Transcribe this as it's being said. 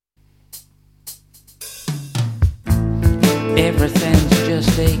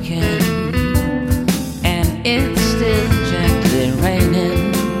aching, and it's still gently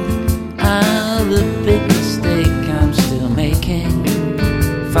raining. Ah, the big mistake I'm still making,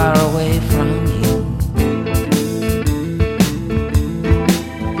 far away from you.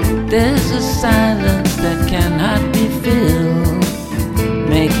 There's a silence that cannot be filled,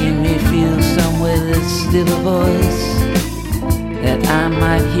 making me feel somewhere there's still a voice that I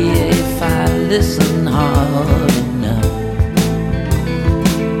might hear if I listen hard enough.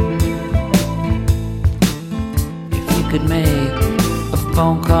 If you could make a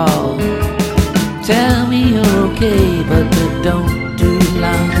phone call, tell me you're okay, but don't do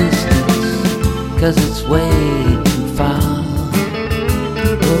long distance, 'cause it's way too far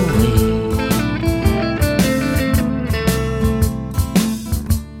away.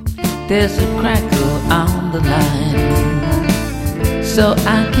 There's a crackle on the line, so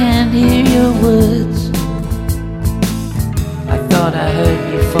I can't hear your words. I thought I heard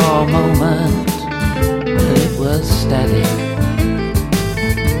you for a moment, but it was static.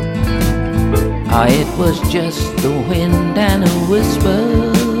 Oh, it was just the wind and a whisper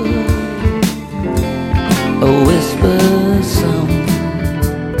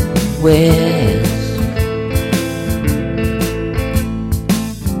somewhere.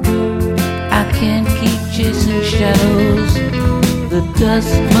 I can't keep chasing shadows, the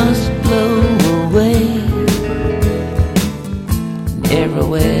dust must blow away. And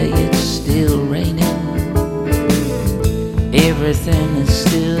everywhere it's still raining, everything is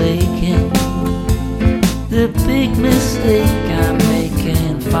still aching. The big mistake I'm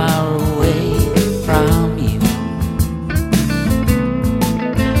making, far away from you.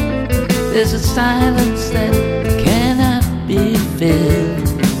 There's a silence that cannot be filled,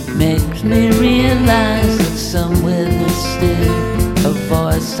 makes me realize that somewhere there's still a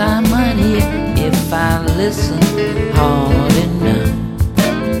voice I might hear if I listen hard enough.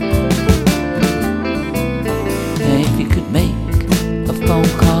 And if you could make a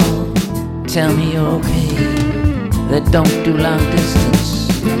phone call, tell me you're okay. They don't do long distance,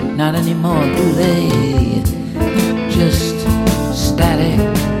 not anymore, do they? Just static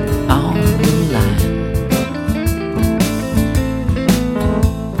on the line.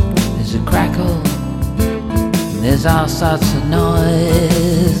 There's a crackle, there's all sorts of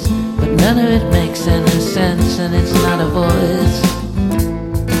noise, but none of it makes any sense, and it's not a voice,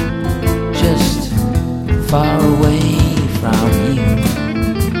 just far away from you.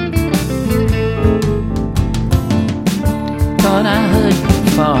 Thought I heard you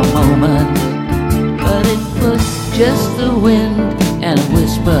for a moment, but it was just the wind and a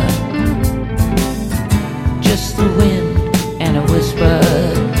whisper. Just the wind and a whisper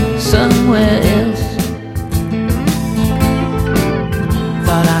somewhere else.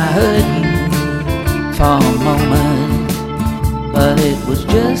 Thought I heard you for a moment, but it was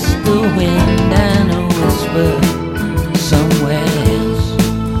just the wind and a whisper somewhere else.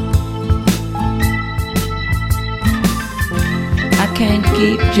 I can't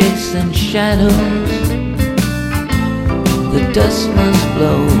keep chasing shadows, the dust must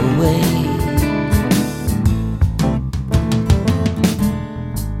blow away.